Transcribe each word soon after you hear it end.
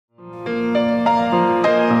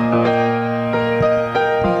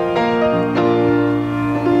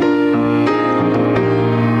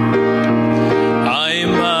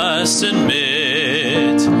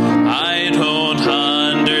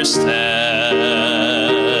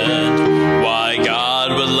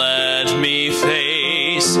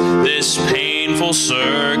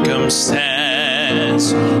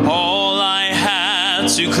circumstance. All I have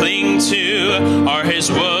to cling to are His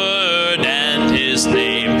word and His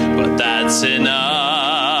name, but that's enough.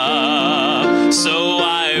 So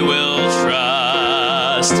I will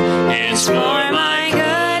trust. It's for my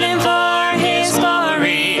good and for His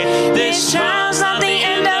glory. This trial's not the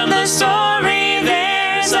end of the story.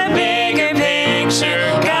 There's a bigger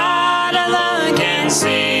picture God alone can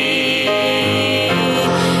see.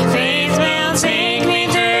 Faith will take me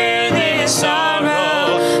through this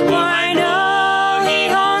sorrow, for I know He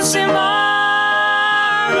holds tomorrow,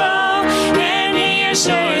 and He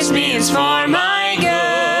assures me it's for my good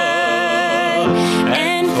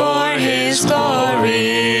and for His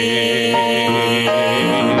glory.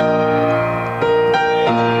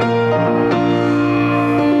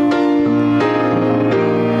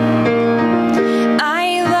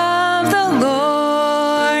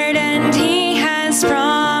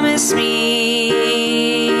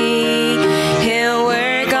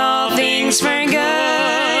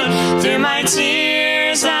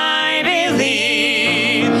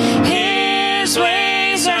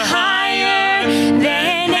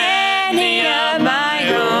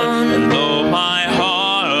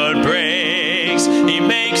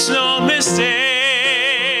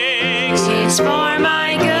 It's for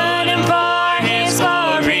my good and for His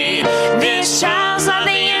glory. This child's not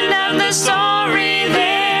the end of the story.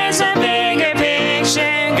 There's a bigger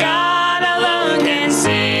picture God alone can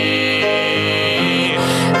see.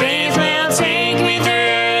 Faith will take me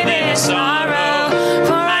through this sorrow,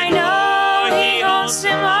 for I know He holds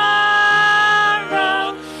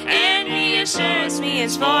tomorrow, and He assures me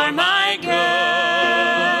it's for my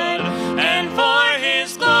good and for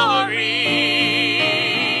His glory.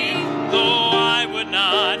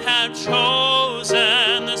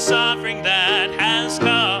 Chosen the suffering that has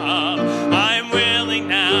come, I'm willing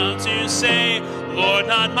now to say, Lord,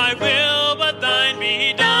 not my will, but Thine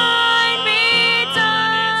be done. Thine be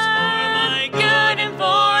done. It's for my good and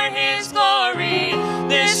for His glory.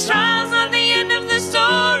 This trial's not the end of the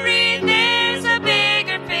story. There's a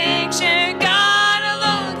bigger picture God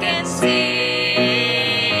alone can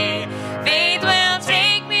see. Faith will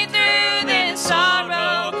take me through this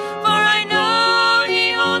sorrow, for I know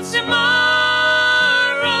He holds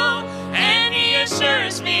tomorrow, and He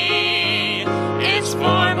assures me it's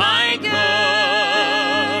for my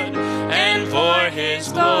good and for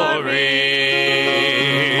His glory.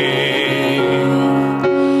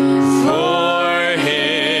 For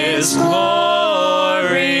His glory.